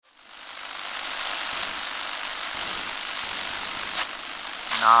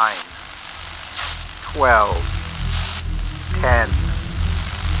9, 12, 10,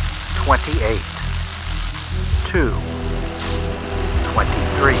 28, 2,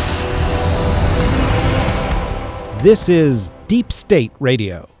 23. This is Deep State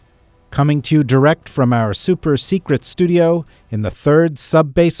Radio, coming to you direct from our super secret studio in the third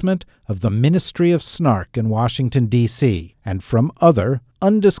sub-basement of the Ministry of Snark in Washington, D.C., and from other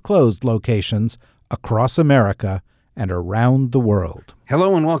undisclosed locations across America and around the world.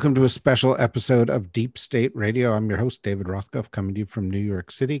 Hello and welcome to a special episode of Deep State Radio. I'm your host, David Rothkopf, coming to you from New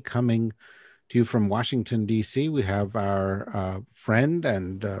York City. Coming to you from Washington, D.C., we have our friend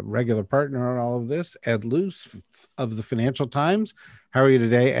and regular partner in all of this, Ed Luce of the Financial Times. How are you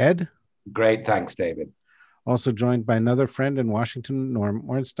today, Ed? Great, thanks, David. Also joined by another friend in Washington, Norm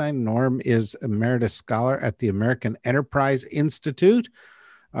Ornstein. Norm is Emeritus Scholar at the American Enterprise Institute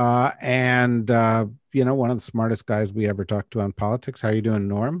and one of the smartest guys we ever talked to on politics. How are you doing,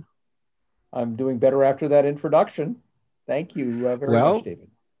 Norm? I'm doing better after that introduction. Thank you very much, David.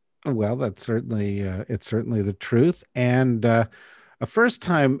 Well, that's certainly it's certainly the truth. And a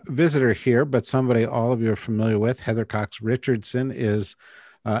first-time visitor here, but somebody all of you are familiar with, Heather Cox Richardson, is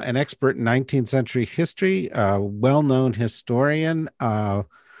an expert in 19th century history, well-known historian,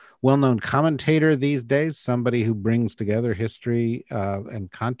 well-known commentator these days, somebody who brings together history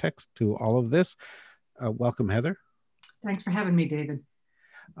and context to all of this. Welcome, Heather. Thanks for having me, David.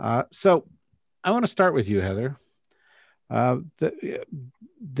 So I want to start with you, Heather.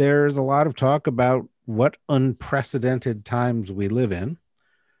 There's a lot of talk about what unprecedented times we live in.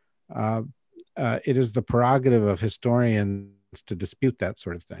 It is the prerogative of historians to dispute that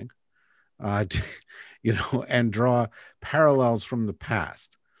sort of thing, and draw parallels from the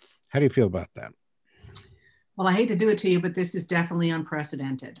past. How do you feel about that? Well, I hate to do it to you, but this is definitely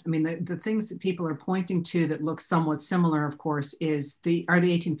unprecedented. I mean, the things that people are pointing to that look somewhat similar, of course, are the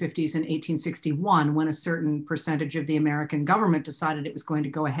 1850s and 1861, when a certain percentage of the American government decided it was going to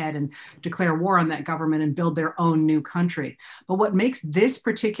go ahead and declare war on that government and build their own new country. But what makes this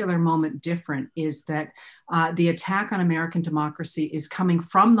particular moment different is that the attack on American democracy is coming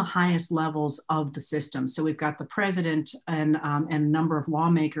from the highest levels of the system. So we've got the president and a number of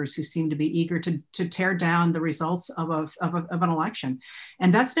lawmakers who seem to be eager to tear down the results of an election.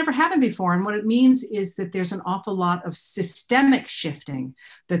 And that's never happened before. And what it means is that there's an awful lot of systemic shifting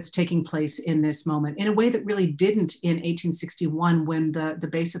that's taking place in this moment in a way that really didn't in 1861, when the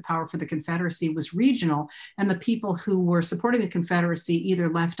base of power for the Confederacy was regional, and the people who were supporting the Confederacy either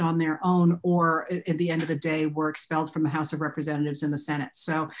left on their own or at the end of the day were expelled from the House of Representatives and the Senate.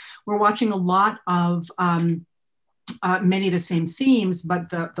 So we're watching a lot of many of the same themes, but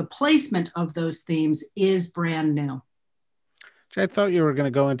the placement of those themes is brand new. I thought you were going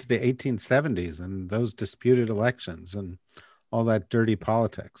to go into the 1870s and those disputed elections and all that dirty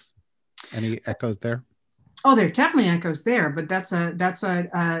politics. Any echoes there? Oh, there are definitely echoes there, but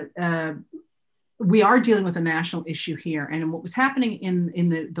we are dealing with a national issue here. And what was happening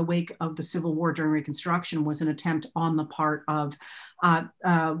in the wake of the Civil War during Reconstruction was an attempt on the part of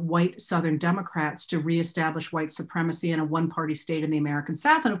white Southern Democrats to reestablish white supremacy in a one-party state in the American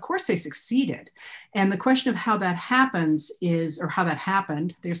South. And of course they succeeded. And the question of how that happens how that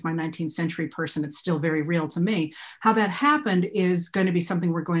happened, there's my 19th century person, it's still very real to me, how that happened is going to be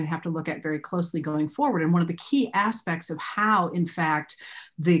something we're going to have to look at very closely going forward. And one of the key aspects of how, in fact,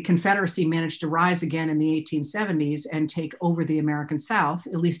 the Confederacy managed to rise again in the 1870s and take over the American South,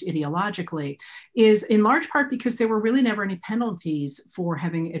 at least ideologically, is in large part because there were really never any penalties for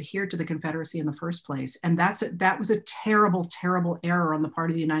having adhered to the Confederacy in the first place. And that was a terrible, terrible error on the part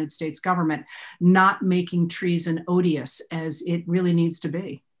of the United States government, not making treason odious as it really needs to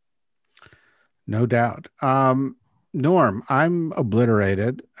be. No doubt. Norm, I'm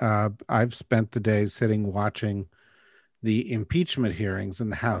obliterated. I've spent the day sitting watching the impeachment hearings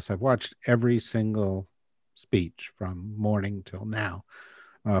in the House. I've watched every single speech from morning till now.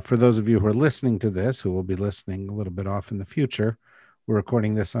 For those of you who are listening to this, who will be listening a little bit off in the future, we're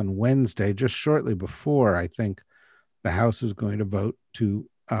recording this on Wednesday, just shortly before I think the House is going to vote to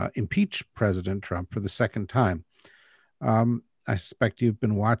impeach President Trump for the second time. I suspect you've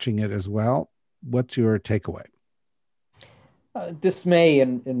been watching it as well. What's your takeaway? Dismay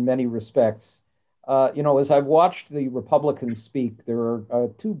in many respects. As I've watched the Republicans speak, there are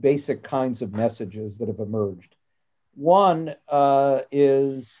two basic kinds of messages that have emerged. One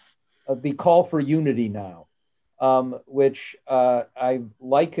is the call for unity now, which I've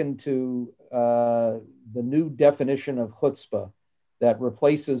likened to the new definition of chutzpah that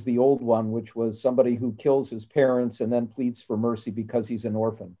replaces the old one, which was somebody who kills his parents and then pleads for mercy because he's an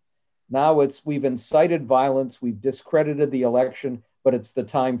orphan. Now we've incited violence, we've discredited the election, but it's the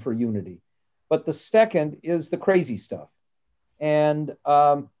time for unity. But the second is the crazy stuff. And,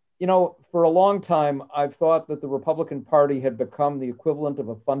 for a long time, I've thought that the Republican Party had become the equivalent of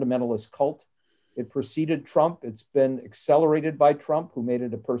a fundamentalist cult. It preceded Trump. It's been accelerated by Trump, who made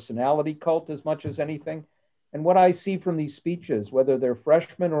it a personality cult as much as anything. And what I see from these speeches, whether they're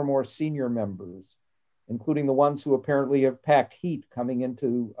freshmen or more senior members, including the ones who apparently have packed heat coming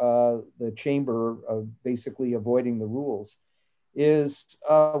into the chamber, basically avoiding the rules, is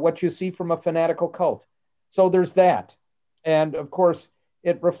what you see from a fanatical cult. So there's that. And of course,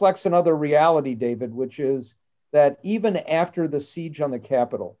 it reflects another reality, David, which is that even after the siege on the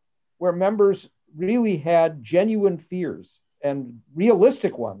Capitol, where members really had genuine fears and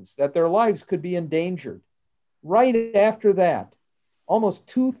realistic ones that their lives could be endangered, right after that, almost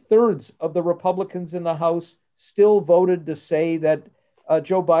 2/3 of the Republicans in the House still voted to say that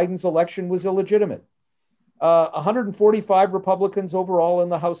Joe Biden's election was illegitimate. 145 Republicans overall in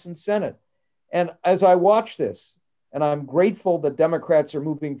the House and Senate. And as I watch this, and I'm grateful that Democrats are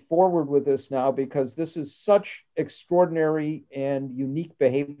moving forward with this now, because this is such extraordinary and unique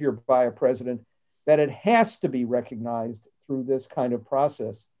behavior by a president that it has to be recognized through this kind of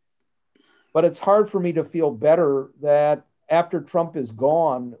process. But it's hard for me to feel better that after Trump is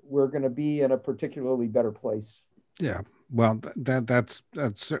gone, we're going to be in a particularly better place. Yeah, well, that's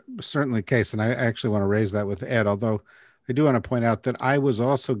certainly the case. And I actually want to raise that with Ed, although I do want to point out that I was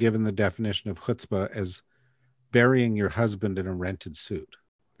also given the definition of chutzpah as burying your husband in a rented suit.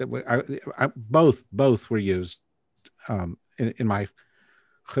 Both were used in my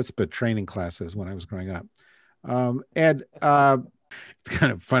chutzpah training classes when I was growing up. Ed, it's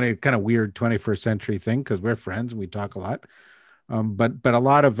kind of funny, kind of weird 21st century thing because we're friends and we talk a lot. But a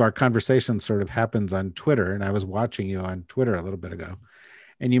lot of our conversation sort of happens on Twitter, and I was watching you on Twitter a little bit ago,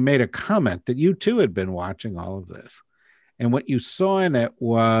 and you made a comment that you too had been watching all of this, and what you saw in it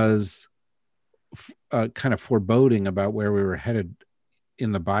was kind of foreboding about where we were headed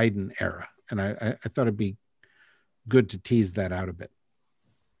in the Biden era, and I thought it'd be good to tease that out a bit.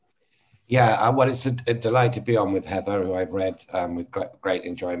 Yeah, well, it's a delight to be on with Heather, who I've read with great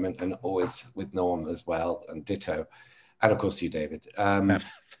enjoyment, and always with Norm as well, and ditto. And of course you, David. And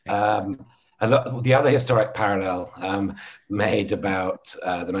the other historic parallel made about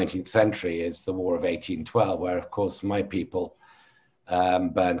the 19th century is the War of 1812, where, of course, my people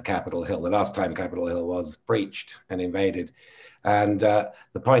burned Capitol Hill. The last time Capitol Hill was breached and invaded. And the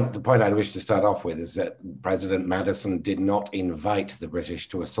point I wish to start off with is that President Madison did not invite the British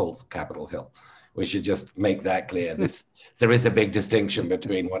to assault Capitol Hill. We should just make that clear. There is a big distinction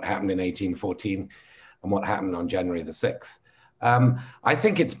between what happened in 1814 and what happened on January the 6th. I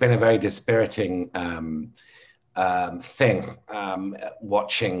think it's been a very dispiriting thing,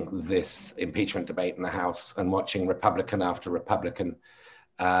 watching this impeachment debate in the House and watching Republican after Republican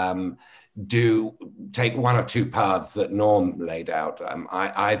take one or two paths that Norm laid out.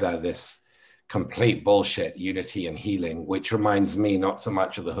 Either this complete bullshit, unity and healing, which reminds me not so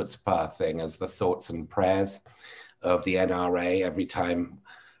much of the chutzpah thing as the thoughts and prayers of the NRA every time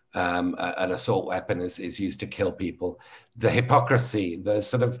an assault weapon is used to kill people. The hypocrisy, the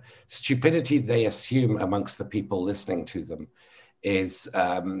sort of stupidity they assume amongst the people listening to them is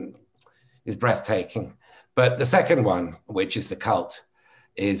breathtaking. But the second one, which is the cult,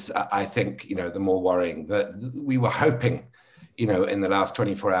 is, I think, the more worrying. That we were hoping, in the last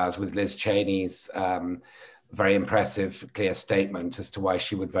 24 hours with Liz Cheney's very impressive, clear statement as to why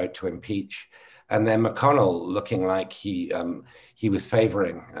she would vote to impeach, and then McConnell looking like he was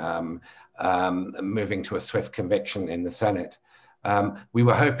favoring moving to a swift conviction in the Senate. We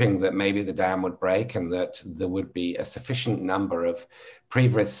were hoping that maybe the dam would break and that there would be a sufficient number of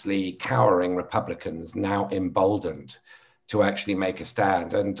previously cowering Republicans now emboldened to actually make a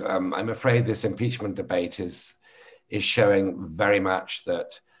stand. And I'm afraid this impeachment debate is showing very much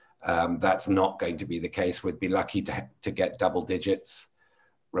that that's not going to be the case. We'd be lucky to get double digits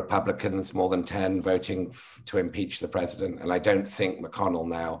Republicans, more than 10, voting to impeach the president. And I don't think McConnell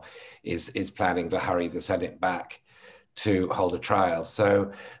now is planning to hurry the Senate back to hold a trial.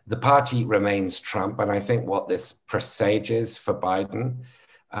 So the party remains Trump. And I think what this presages for Biden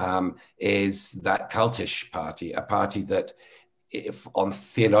is that cultish party, a party that, if on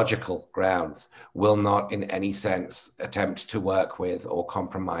theological grounds, will not in any sense attempt to work with or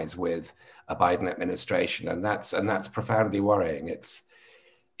compromise with a Biden administration. And that's profoundly worrying.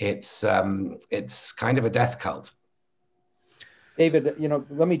 It's kind of a death cult. David,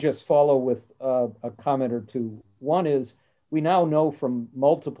 let me just follow with a comment or two. One is, we now know from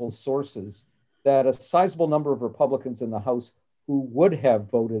multiple sources that a sizable number of Republicans in the House who would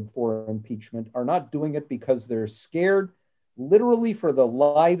have voted for impeachment are not doing it because they're scared. literally for the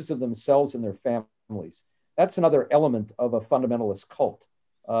lives of themselves and their families. That's another element of a fundamentalist cult,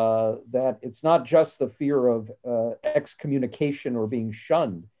 that it's not just the fear of excommunication or being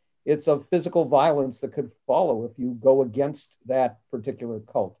shunned. It's of physical violence that could follow if you go against that particular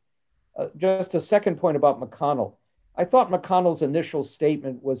cult. Just a second point about McConnell. I thought McConnell's initial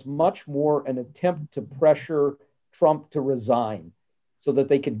statement was much more an attempt to pressure Trump to resign so that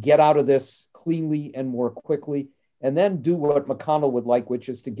they could get out of this cleanly and more quickly, and then do what McConnell would like, which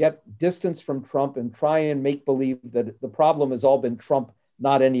is to get distance from Trump and try and make believe that the problem has all been Trump,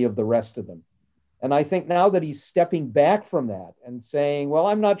 not any of the rest of them. And I think now that he's stepping back from that and saying, well,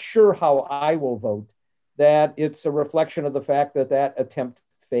 I'm not sure how I will vote, that it's a reflection of the fact that that attempt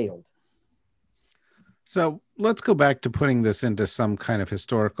failed. So let's go back to putting this into some kind of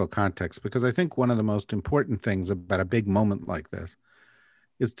historical context, because I think one of the most important things about a big moment like this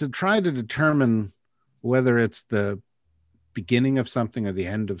is to try to determine whether it's the beginning of something or the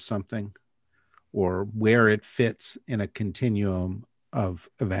end of something, or where it fits in a continuum of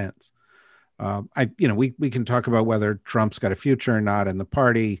events. We can talk about whether Trump's got a future or not in the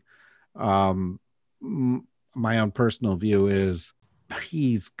party. My own personal view is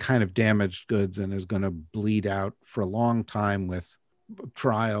he's kind of damaged goods and is going to bleed out for a long time with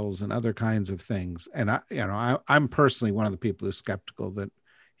trials and other kinds of things. And I'm personally one of the people who's skeptical that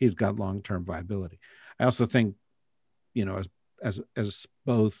he's got long-term viability. I also think, as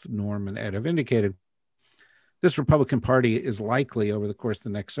both Norm and Ed have indicated, this Republican Party is likely over the course of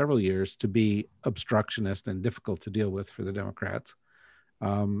the next several years to be obstructionist and difficult to deal with for the Democrats.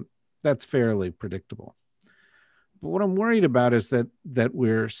 That's fairly predictable. But what I'm worried about is that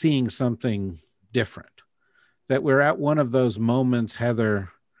we're seeing something different, that we're at one of those moments, Heather,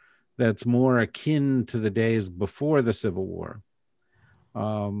 that's more akin to the days before the Civil War,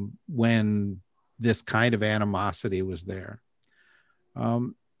 when this kind of animosity was there.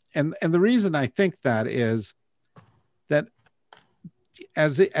 And the reason I think that is that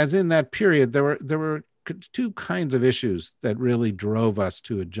as in that period, there were two kinds of issues that really drove us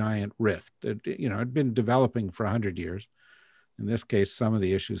to a giant rift. It had been developing for 100 years. In this case, some of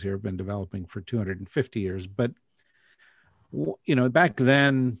the issues here have been developing for 250 years. But, back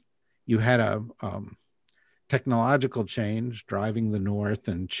then you had a technological change driving the North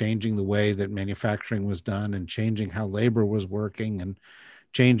and changing the way that manufacturing was done and changing how labor was working and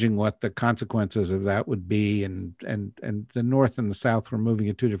changing what the consequences of that would be. And the North and the South were moving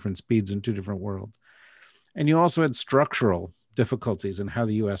at two different speeds in two different worlds. And you also had structural difficulties in how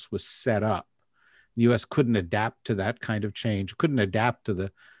the U.S. was set up. The U.S. couldn't adapt to that kind of change, couldn't adapt to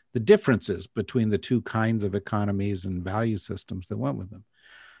the differences between the two kinds of economies and value systems that went with them.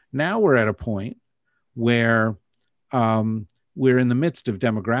 Now we're at a point where we're in the midst of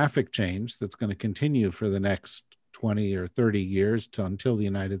demographic change that's going to continue for the next 20 or 30 years until the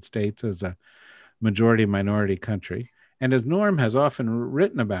United States is a majority minority country. And as Norm has often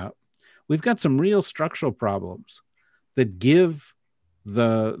written about, we've got some real structural problems that give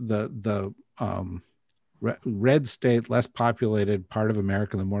the red state, less populated part of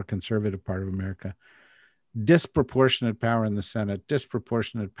America, the more conservative part of America, disproportionate power in the Senate,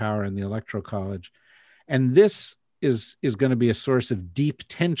 disproportionate power in the Electoral College. And this is going to be a source of deep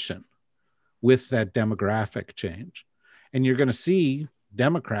tension with that demographic change. And you're going to see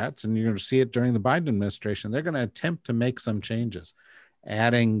Democrats, and you're going to see it during the Biden administration, they're going to attempt to make some changes,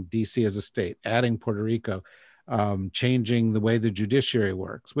 adding DC as a state, adding Puerto Rico, changing the way the judiciary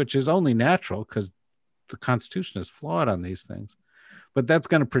works, which is only natural because the Constitution is flawed on these things. But that's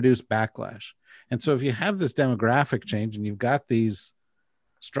going to produce backlash. And so if you have this demographic change and you've got these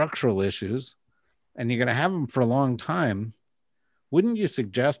structural issues and you're going to have them for a long time, wouldn't you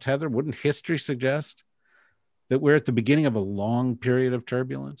suggest, Heather, wouldn't history suggest that we're at the beginning of a long period of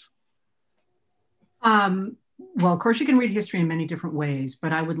turbulence? Well, of course, you can read history in many different ways,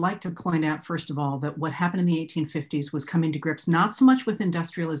 but I would like to point out, first of all, that what happened in the 1850s was coming to grips not so much with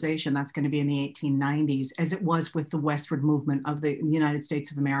industrialization, that's going to be in the 1890s, as it was with the westward movement of the United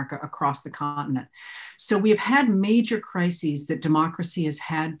States of America across the continent. So we have had major crises that democracy has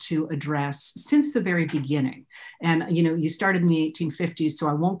had to address since the very beginning. And, you started in the 1850s, so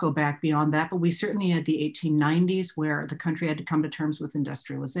I won't go back beyond that, but we certainly had the 1890s where the country had to come to terms with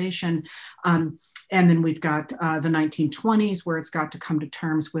industrialization. And then we've got the 1920s, where it's got to come to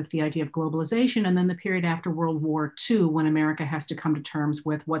terms with the idea of globalization, and then the period after World War II, when America has to come to terms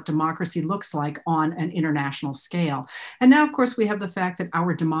with what democracy looks like on an international scale. And now, of course, we have the fact that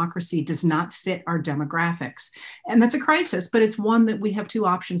our democracy does not fit our demographics. And that's a crisis, but it's one that we have two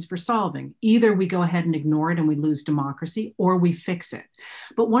options for solving. Either we go ahead and ignore it and we lose democracy, or we fix it.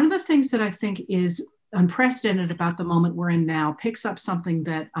 But one of the things that I think is unprecedented about the moment we're in now picks up something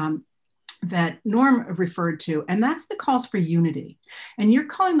that that Norm referred to, and that's the calls for unity. And you're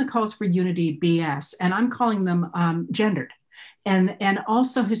calling the calls for unity BS, and I'm calling them gendered. And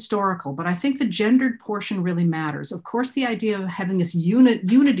also historical, but I think the gendered portion really matters. Of course, the idea of having this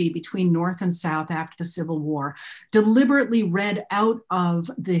unity between North and South after the Civil War, deliberately read out of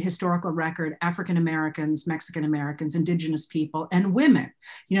the historical record, African Americans, Mexican Americans, Indigenous people, and women.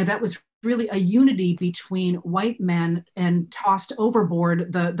 That was really a unity between white men and tossed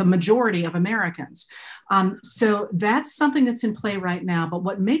overboard the majority of Americans. So that's something that's in play right now. But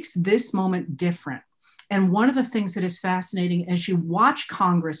what makes this moment different, and one of the things that is fascinating as you watch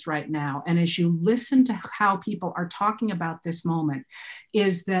Congress right now, and as you listen to how people are talking about this moment,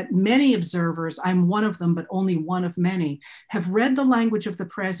 is that many observers, I'm one of them, but only one of many, have read the language of the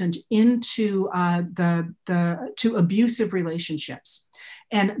present into to abusive relationships.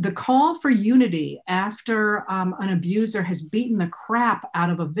 And the call for unity after an abuser has beaten the crap out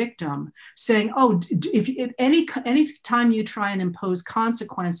of a victim, saying, "Oh, if any time you try and impose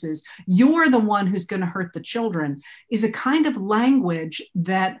consequences, you're the one who's going to hurt the children," is a kind of language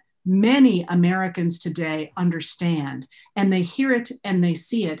that many Americans today understand, and they hear it and they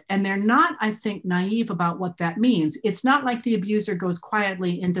see it, and they're not, I think, naive about what that means. It's not like the abuser goes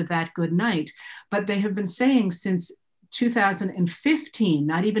quietly into that good night, but they have been saying since 2015,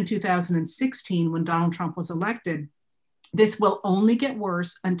 not even 2016, when Donald Trump was elected, this will only get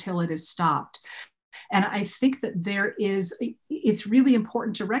worse until it is stopped. And I think that it's really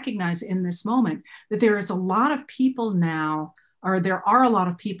important to recognize in this moment that there is a lot of people now, or there are a lot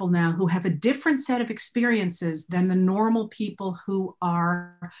of people now who have a different set of experiences than the normal people who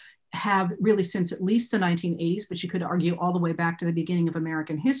have really since at least the 1980s, but you could argue all the way back to the beginning of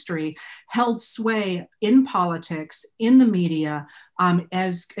American history, held sway in politics, in the media,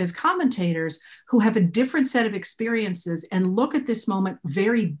 as commentators who have a different set of experiences and look at this moment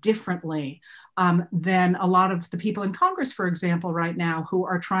very differently than a lot of the people in Congress, for example, right now, who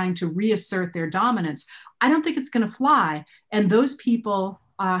are trying to reassert their dominance. I don't think it's going to fly. And those people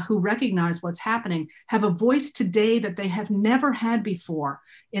who recognize what's happening have a voice today that they have never had before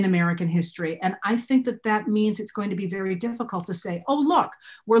in American history. And I think that means it's going to be very difficult to say, oh, look,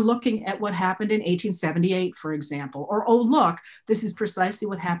 we're looking at what happened in 1878, for example, or, oh, look, this is precisely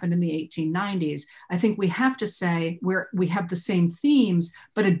what happened in the 1890s. I think we have to say we have the same themes,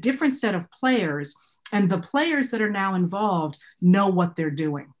 but a different set of players. And the players that are now involved know what they're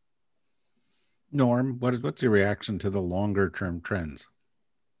doing. Norm, what's your reaction to the longer term trends?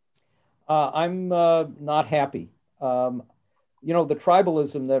 I'm not happy. The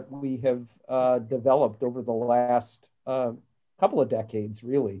tribalism that we have developed over the last couple of decades,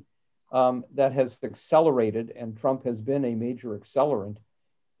 really, that has accelerated, and Trump has been a major accelerant,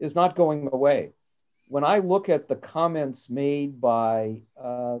 is not going away. When I look at the comments made by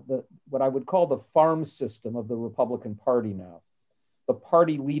what I would call the farm system of the Republican Party now, the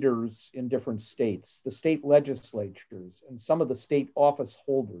party leaders in different states, the state legislatures, and some of the state office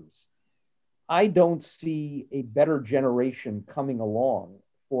holders, I don't see a better generation coming along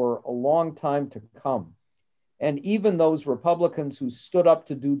for a long time to come. And even those Republicans who stood up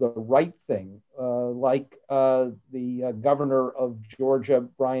to do the right thing, like the governor of Georgia,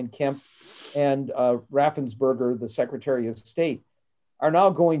 Brian Kemp, and Raffensperger, the Secretary of State, are now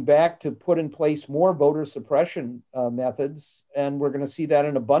going back to put in place more voter suppression methods. And we're going to see that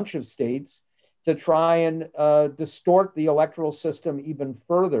in a bunch of states to try and distort the electoral system even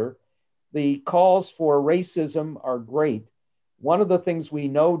further. The calls for racism are great. One of the things we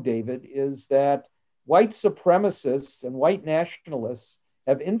know, David, is that white supremacists and white nationalists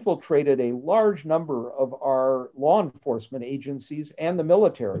have infiltrated a large number of our law enforcement agencies and the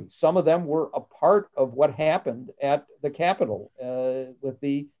military. Some of them were a part of what happened at the Capitol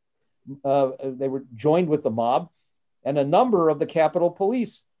they were joined with the mob, and a number of the Capitol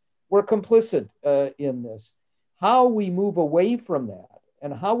Police were complicit in this. How we move away from that,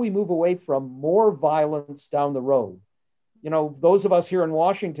 and how we move away from more violence down the road. Those of us here in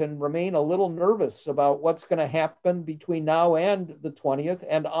Washington remain a little nervous about what's going to happen between now and the 20th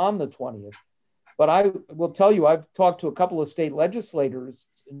and on the 20th. But I will tell you, I've talked to a couple of state legislators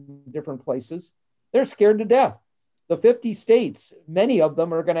in different places. They're scared to death. The 50 states, many of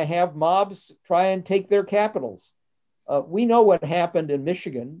them are going to have mobs try and take their capitals. We know what happened in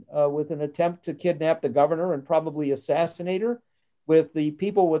Michigan with an attempt to kidnap the governor and probably assassinate her, with the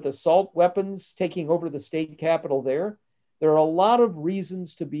people with assault weapons taking over the state capitol there. There are a lot of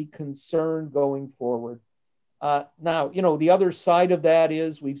reasons to be concerned going forward. Now, the other side of that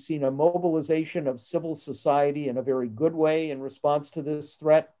is we've seen a mobilization of civil society in a very good way in response to this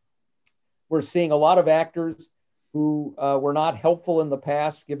threat. We're seeing a lot of actors who were not helpful in the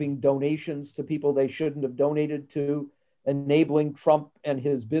past, giving donations to people they shouldn't have donated to, enabling Trump and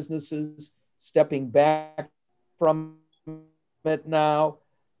his businesses, stepping back from it now.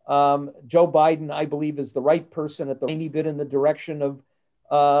 Joe Biden, I believe, is the right person at the tiny bit in the direction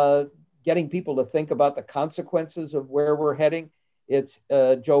of getting people to think about the consequences of where we're heading. It's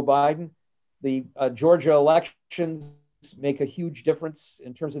Joe Biden. The Georgia elections make a huge difference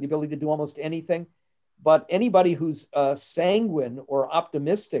in terms of the ability to do almost anything. But anybody who's sanguine or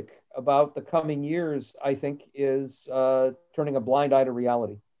optimistic about the coming years, I think, is turning a blind eye to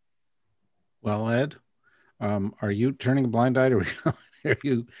reality. Well, Ed, are you turning a blind eye to reality? Are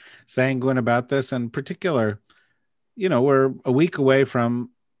you sanguine about this? In particular, we're a week away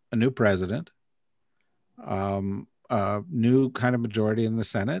from a new president, a new kind of majority in the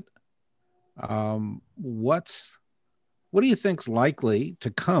Senate. What do you think's likely to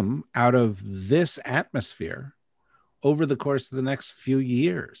come out of this atmosphere over the course of the next few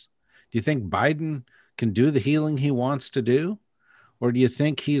years? Do you think Biden can do the healing he wants to do? Or do you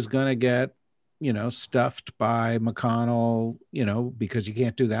think he's going to get, stuffed by McConnell, because you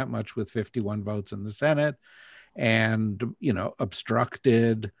can't do that much with 51 votes in the Senate, and,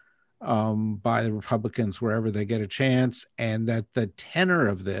 obstructed by the Republicans wherever they get a chance, and that the tenor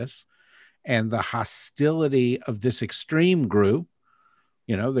of this and the hostility of this extreme group,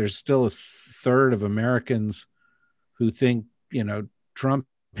 there's still a third of Americans who think, Trump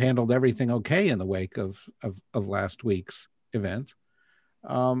handled everything okay in the wake of last week's event.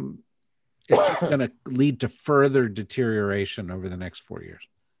 It's just going to lead to further deterioration over the next 4 years.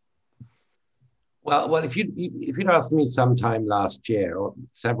 Well, if you'd asked me sometime last year, or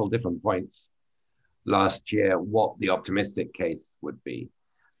several different points last year, what the optimistic case would be,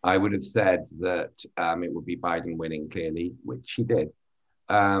 I would have said that it would be Biden winning clearly, which he did.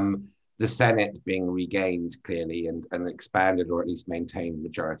 The Senate being regained clearly and expanded, or at least maintained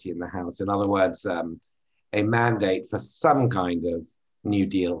majority in the House. In other words, a mandate for some kind of New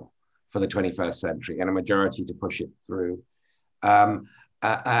Deal for the 21st century and a majority to push it through. And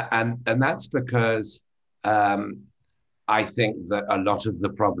that's because I think that a lot of the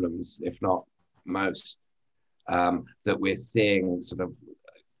problems, if not most, that we're seeing sort of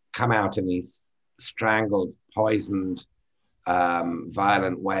come out in these strangled, poisoned,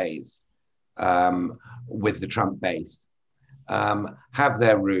 violent ways with the Trump base, have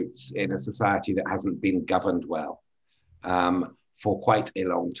their roots in a society that hasn't been governed well for quite a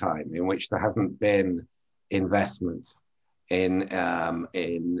long time, in which there hasn't been investment in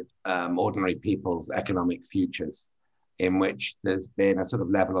ordinary people's economic futures, in which there's been a sort of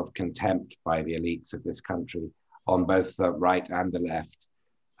level of contempt by the elites of this country on both the right and the left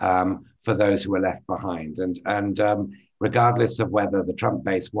for those who were left behind. And regardless of whether the Trump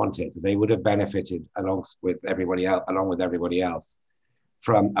base wanted, they would have benefited along with everybody else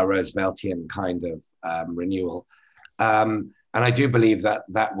from a Rooseveltian kind of renewal. And I do believe that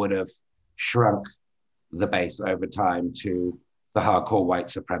that would have shrunk the base over time to the hardcore white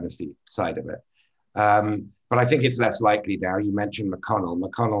supremacy side of it. But I think it's less likely now. You mentioned McConnell.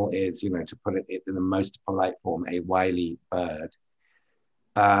 McConnell is, to put it in the most polite form, a wily bird.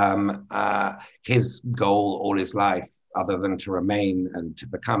 His goal all his life, other than to remain and to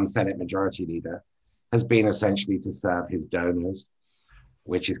become Senate Majority Leader, has been essentially to serve his donors,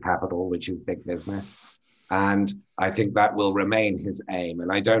 which is capital, which is big business. And I think that will remain his aim. And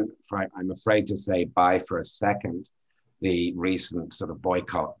I'm afraid to say, buy for a second the recent sort of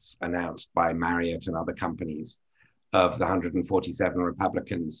boycotts announced by Marriott and other companies of the 147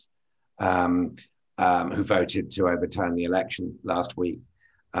 Republicans who voted to overturn the election last week.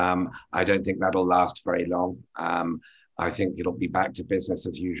 I don't think that'll last very long. I think it'll be back to business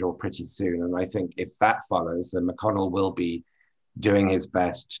as usual pretty soon. And I think if that follows, then McConnell will be doing his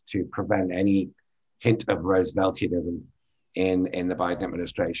best to prevent any hint of Rooseveltianism in the Biden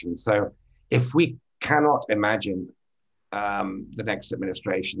administration. So if we cannot imagine the next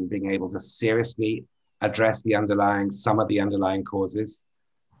administration being able to seriously address some of the underlying causes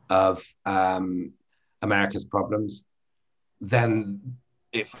of America's problems, then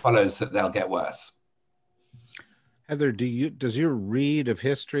it follows that they'll get worse. Heather, does your read of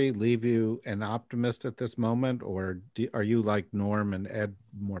history leave you an optimist at this moment, or are you like Norm and Ed,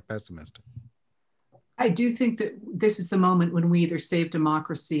 more pessimistic? I do think that this is the moment when we either save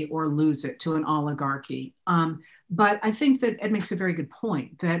democracy or lose it to an oligarchy. But I think that Ed makes a very good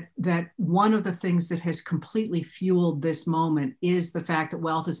point that one of the things that has completely fueled this moment is the fact that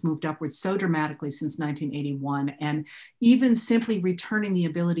wealth has moved upwards so dramatically since 1981. And even simply returning the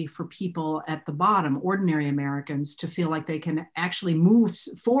ability for people at the bottom, ordinary Americans, to feel like they can actually move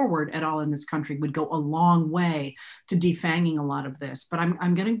forward at all in this country would go a long way to defanging a lot of this. But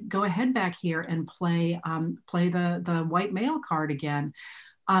I'm going to go ahead back here and play the white male card again.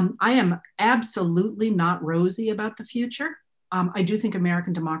 I am absolutely not rosy about the future. I do think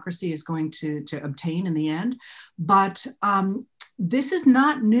American democracy is going to obtain in the end, but this is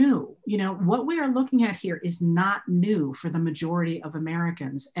not new. You know, what we are looking at here is not new for the majority of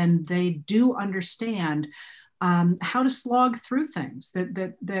Americans, and they do understand how to slog through things.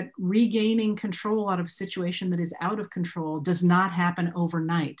 That regaining control out of a situation that is out of control does not happen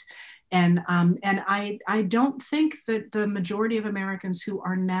overnight. And I don't think that the majority of Americans who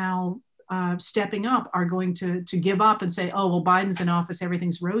are now stepping up are going to give up and say, oh, well, Biden's in office,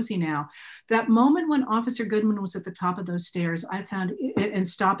 everything's rosy now. That moment when Officer Goodman was at the top of those stairs, I found, and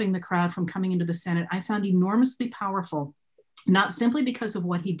stopping the crowd from coming into the Senate, I found enormously powerful, not simply because of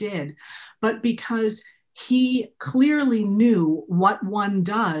what he did, but because he clearly knew what one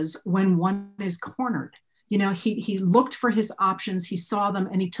does when one is cornered. You know, he looked for his options, he saw them,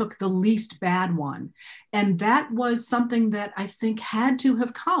 and he took the least bad one. And that was something that I think had to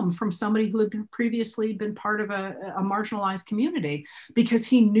have come from somebody who had previously been part of a marginalized community, because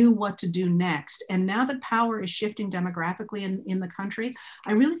he knew what to do next. And now that power is shifting demographically in the country,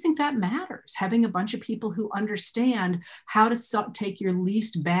 I really think that matters. Having a bunch of people who understand how to take your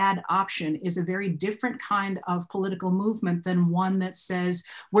least bad option is a very different kind of political movement than one that says,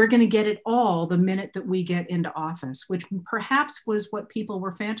 we're going to get it all the minute that we get into office, which perhaps was what people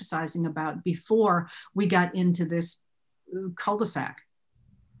were fantasizing about before we got into this cul-de-sac.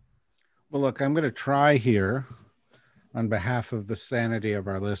 Well, look, I'm going to try here on behalf of the sanity of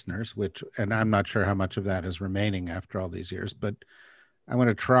our listeners, and I'm not sure how much of that is remaining after all these years, but I'm going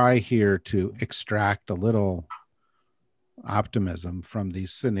to try here to extract a little optimism from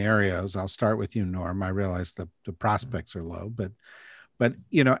these scenarios. I'll start with you, Norm. I realize the prospects are low, but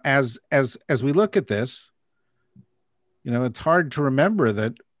you know, as we look at this, you know, it's hard to remember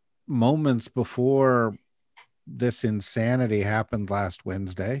that moments before this insanity happened last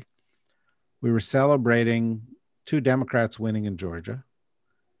Wednesday, we were celebrating 2 Democrats winning in Georgia,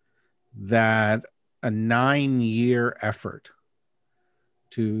 that a 9-year effort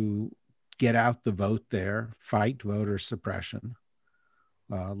to get out the vote there, fight voter suppression,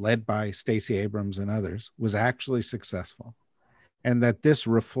 led by Stacey Abrams and others, was actually successful. And that this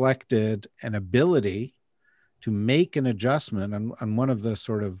reflected an ability to make an adjustment on one of the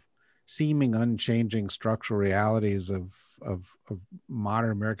sort of seeming unchanging structural realities of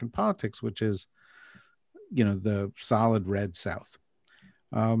modern American politics, which is, you know, the solid red South.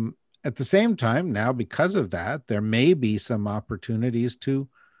 At the same time, now, because of that, there may be some opportunities to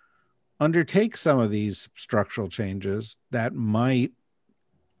undertake some of these structural changes that might,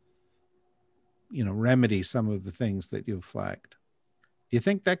 you know, remedy some of the things that you've flagged. Do you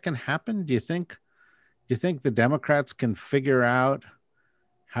think that can happen? Do you think the Democrats can figure out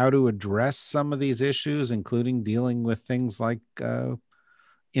how to address some of these issues, including dealing with things like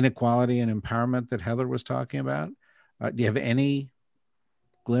inequality and empowerment that Heather was talking about? Do you have any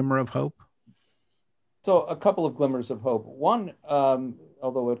glimmer of hope? So a couple of glimmers of hope. One,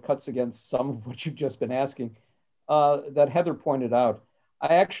 although it cuts against some of what you've just been asking, that Heather pointed out,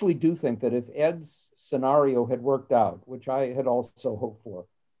 I actually do think that if Ed's scenario had worked out, which I had also hoped for,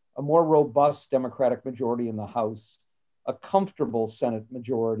 a more robust Democratic majority in the House, a comfortable Senate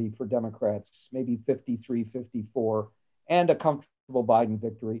majority for Democrats, maybe 53, 54, and a comfortable Biden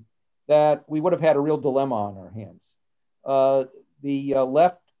victory, that we would have had a real dilemma on our hands. The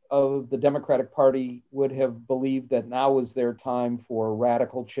left of the Democratic Party would have believed that now was their time for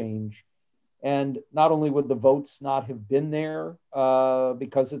radical change. And not only would the votes not have been there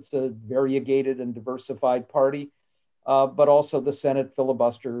because it's a variegated and diversified party, but also the Senate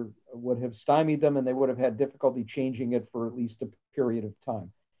filibuster would have stymied them, and they would have had difficulty changing it for at least a period of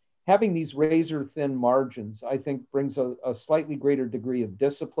time. Having these razor thin margins, I think, brings a slightly greater degree of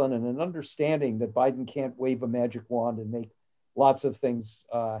discipline and an understanding that Biden can't wave a magic wand and make lots of things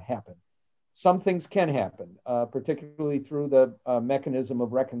happen. Some things can happen, particularly through the mechanism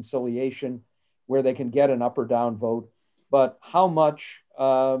of reconciliation, where they can get an up or down vote. But how much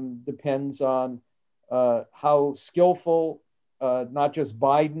depends on how skillful not just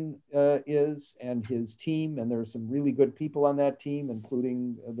Biden is and his team, and there's some really good people on that team,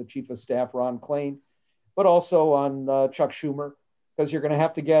 including the Chief of Staff, Ron Klain, but also on Chuck Schumer because you're going to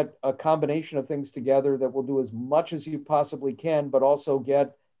have to get a combination of things together that will do as much as you possibly can, but also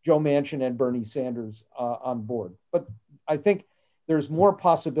get Joe Manchin and Bernie Sanders on board. But I think there's more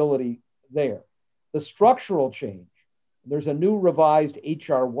possibility there. The structural change, there's a new revised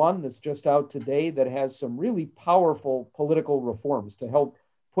HR 1 that's just out today that has some really powerful political reforms to help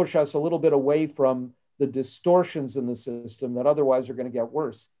push us a little bit away from the distortions in the system that otherwise are going to get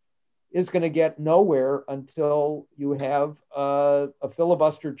worse, is going to get nowhere until you have a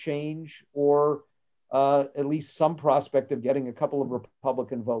filibuster change or at least some prospect of getting a couple of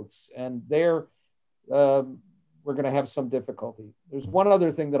Republican votes. And there, we're going to have some difficulty. There's one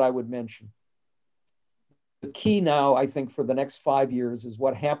other thing that I would mention. The key now, I think, for the next 5 years is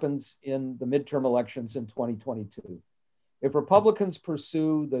what happens in the midterm elections in 2022. If Republicans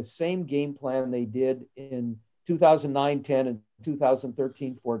pursue the same game plan they did in 2009-10 and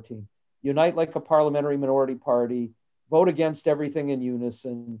 2013-14, unite like a parliamentary minority party, vote against everything in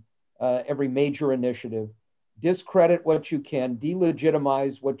unison, every major initiative, discredit what you can,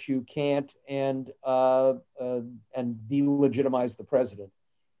 delegitimize what you can't, and delegitimize the president.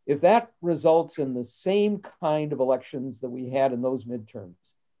 If that results in the same kind of elections that we had in those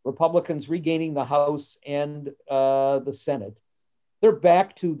midterms, Republicans regaining the House and the Senate, they're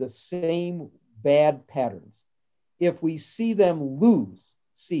back to the same bad patterns. If we see them lose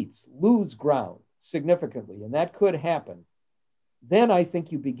seats, lose ground significantly, and that could happen, then I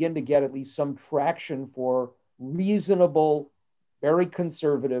think you begin to get at least some traction for reasonable, very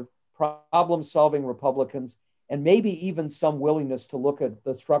conservative, problem-solving Republicans, and maybe even some willingness to look at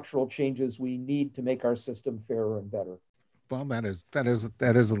the structural changes we need to make our system fairer and better. Well, that is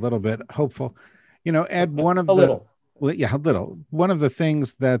a little bit hopeful. You know, Ed, a little. One of the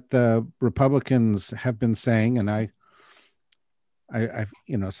things that the Republicans have been saying, and I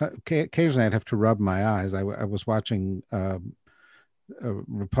occasionally I'd have to rub my eyes. I was watching a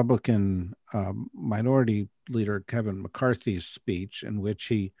Republican minority leader Kevin McCarthy's speech, in which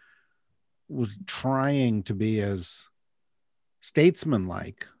he was trying to be as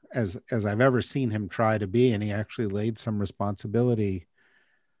statesmanlike as I've ever seen him try to be, and he actually laid some responsibility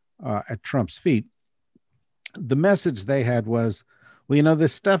at Trump's feet. The message they had was, well, you know,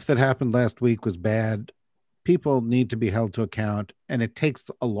 this stuff that happened last week was bad. People need to be held to account, and it takes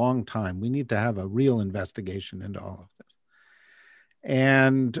a long time. We need to have a real investigation into all of this.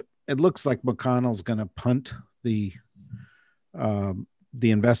 And it looks like McConnell's going to punt the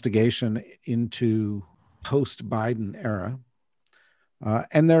investigation into post-Biden era.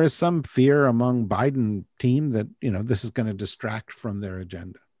 And there is some fear among Biden team that, you know, this is going to distract from their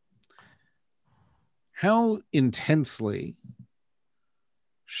agenda. How intensely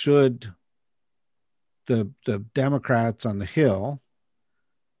should the Democrats on the Hill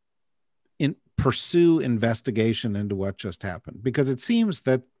pursue investigation into what just happened? Because it seems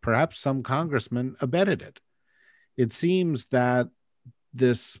that perhaps some congressmen abetted it. It seems that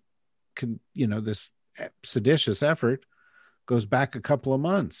this seditious effort goes back a couple of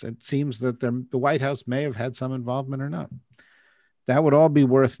months. It seems that the White House may have had some involvement or not. That would all be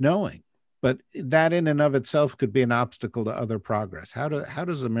worth knowing, but that in and of itself could be an obstacle to other progress. How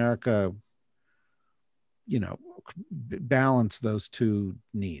does America, balance those two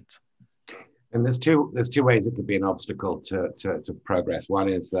needs? And there's two ways it could be an obstacle to progress. One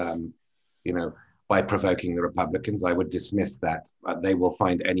is, by provoking the Republicans. I would dismiss that. They will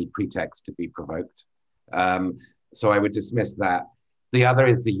find any pretext to be provoked. So I would dismiss that. The other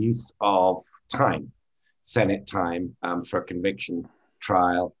is the use of time, Senate time for a conviction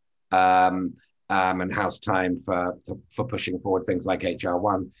trial, and House time for pushing forward things like HR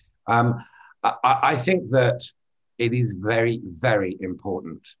 1. I think that it is very, very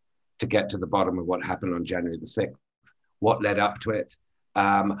important to get to the bottom of what happened on January the 6th, what led up to it,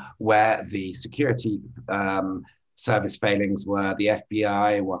 where the security service failings were, the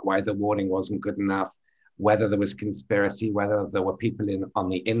FBI, why the warning wasn't good enough, whether there was conspiracy, whether there were people on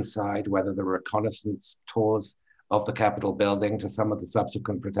the inside, whether there were reconnaissance tours of the Capitol building to some of the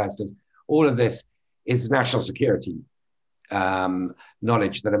subsequent protesters. All of this is national security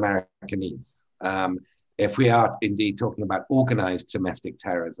knowledge that America needs. If we are indeed talking about organized domestic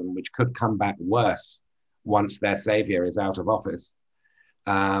terrorism, which could come back worse once their savior is out of office,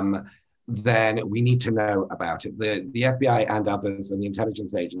 then we need to know about it. The FBI and others and the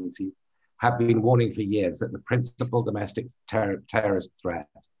intelligence agencies have been warning for years that the principal domestic terrorist threat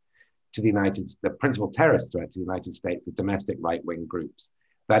to the principal terrorist threat to the United States are domestic right-wing groups.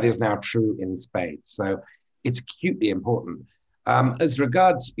 That is now true in spades. So it's acutely important. As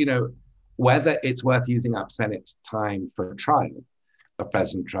regards, whether it's worth using up Senate time for a trial of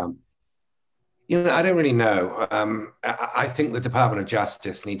President Trump, I don't really know. I think the Department of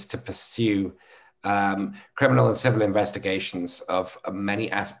Justice needs to pursue criminal and civil investigations of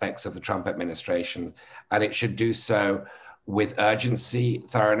many aspects of the Trump administration, and it should do so with urgency,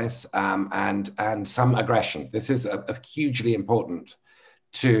 thoroughness, and some aggression. This is a hugely important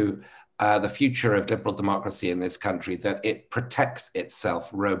to the future of liberal democracy in this country, that it protects itself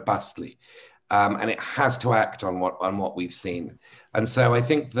robustly, and it has to act on what we've seen. And so I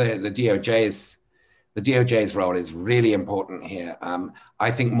think the DOJ's role is really important here.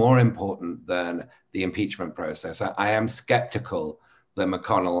 I think more important than the impeachment process. I am skeptical that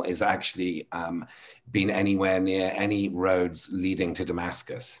McConnell is actually been anywhere near any roads leading to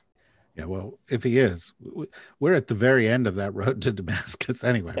Damascus. Yeah, well, if he is, we're at the very end of that road to Damascus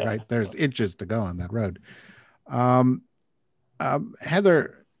anyway, right? There's inches to go on that road.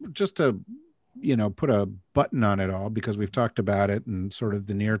 Heather, just to put a button on it all, because we've talked about it and sort of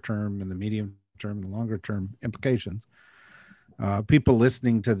the near term and the medium term, the longer term implications. People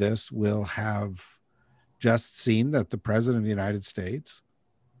listening to this will have just seen that the president of the United States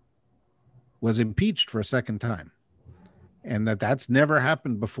was impeached for a second time, and that's never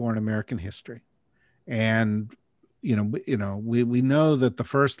happened before in American history. And we know that the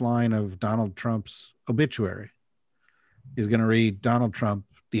first line of Donald Trump's obituary is going to read, Donald Trump,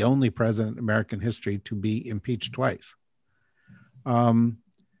 the only president in American history to be impeached twice.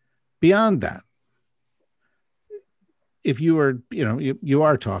 Beyond that, if you were, you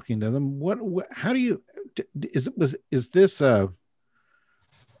are talking to them, how do you, is this a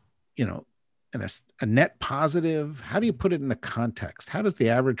net positive? How do you put it in the context? How does the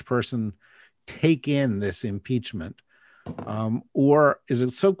average person take in this impeachment? Or is it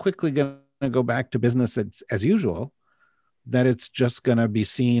so quickly going to go back to business as usual that it's just going to be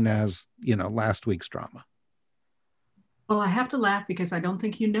seen as, last week's drama? Well, I have to laugh because I don't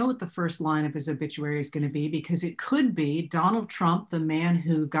think what the first line of his obituary is going to be, because it could be Donald Trump, the man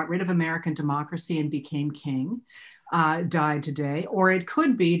who got rid of American democracy and became king, died today. Or it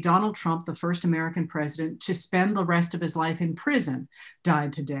could be Donald Trump, the first American president to spend the rest of his life in prison,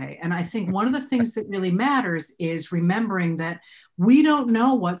 died today. And I think one of the things that really matters is remembering that we don't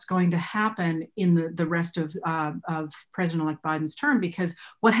know what's going to happen in the rest of President-elect Biden's term, because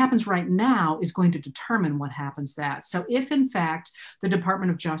what happens right now is going to determine what happens that. So if in fact the Department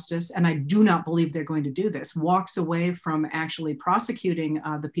of Justice, and I do not believe they're going to do this, walks away from actually prosecuting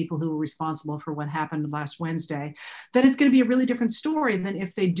the people who were responsible for what happened last Wednesday, then it's going to be a really different story than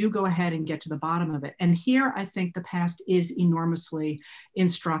if they do go ahead and get to the bottom of it. And here, I think the past is enormously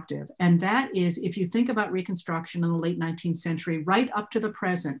instructive. And that is, if you think about Reconstruction in the late 19th century, right up to the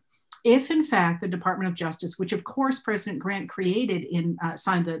present, if in fact the Department of Justice, which of course President Grant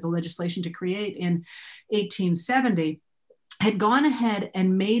signed the legislation to create in 1870, had gone ahead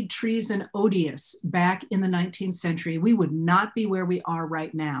and made treason odious back in the 19th century, we would not be where we are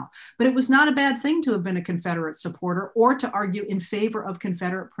right now. But it was not a bad thing to have been a Confederate supporter or to argue in favor of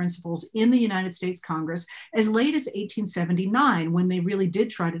Confederate principles in the United States Congress as late as 1879, when they really did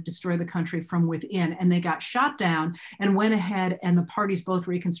try to destroy the country from within, and they got shot down and went ahead, and the parties both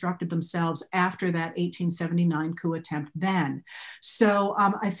reconstructed themselves after that 1879 coup attempt then. So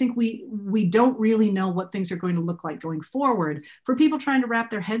I think we don't really know what things are going to look like going forward. For people trying to wrap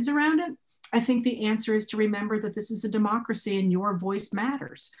their heads around it, I think the answer is to remember that this is a democracy and your voice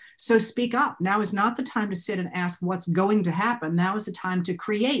matters. So speak up. Now is not the time to sit and ask what's going to happen. Now is the time to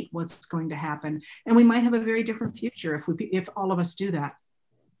create what's going to happen. And we might have a very different future if all of us do that.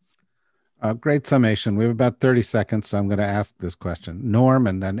 Great summation. We have about 30 seconds, so I'm going to ask this question. Norm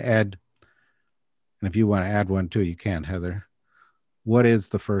and then Ed. And if you want to add one too, you can, Heather. What is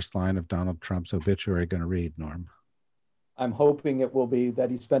the first line of Donald Trump's obituary going to read, Norm? I'm hoping it will be that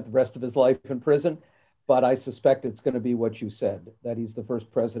he spent the rest of his life in prison, but I suspect it's going to be what you said, that he's the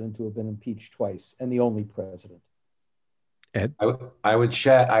first president to have been impeached twice and the only president. Ed? I would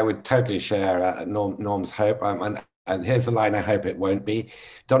totally share Norm's hope. And here's the line I hope it won't be.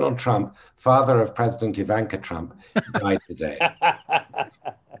 Donald Trump, father of President Ivanka Trump, died today.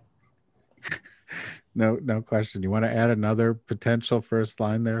 No question. You want to add another potential first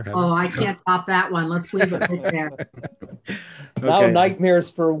line there, Heather? Oh, I can't top that one. Let's leave it right there. Now nightmares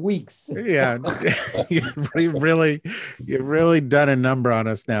for weeks. Yeah, you've really done a number on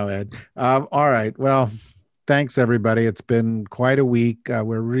us now, Ed. All right. Well, thanks everybody. It's been quite a week.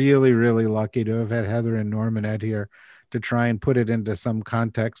 We're really, really lucky to have had Heather and Norm and Ed here to try and put it into some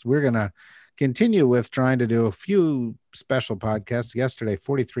context. We're going to continue with trying to do a few special podcasts. Yesterday,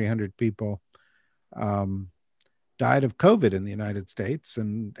 4,300 people died of COVID in the United States.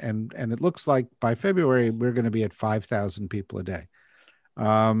 And it looks like by February, we're going to be at 5,000 people a day.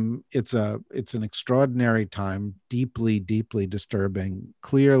 It's an extraordinary time, deeply, deeply disturbing.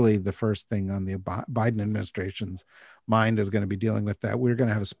 Clearly, the first thing on the Biden administration's mind is going to be dealing with that. We're going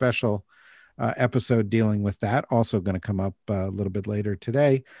to have a special episode dealing with that, also going to come up a little bit later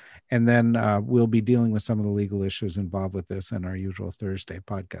today. And then we'll be dealing with some of the legal issues involved with this in our usual Thursday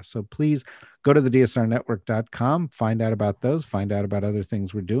podcast. So please go to the dsrnetwork.com, find out about those, find out about other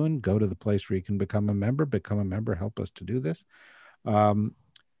things we're doing, go to the place where you can become a member, help us to do this.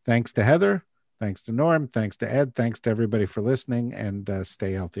 Thanks to Heather. Thanks to Norm. Thanks to Ed. Thanks to everybody for listening, and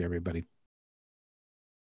stay healthy, everybody.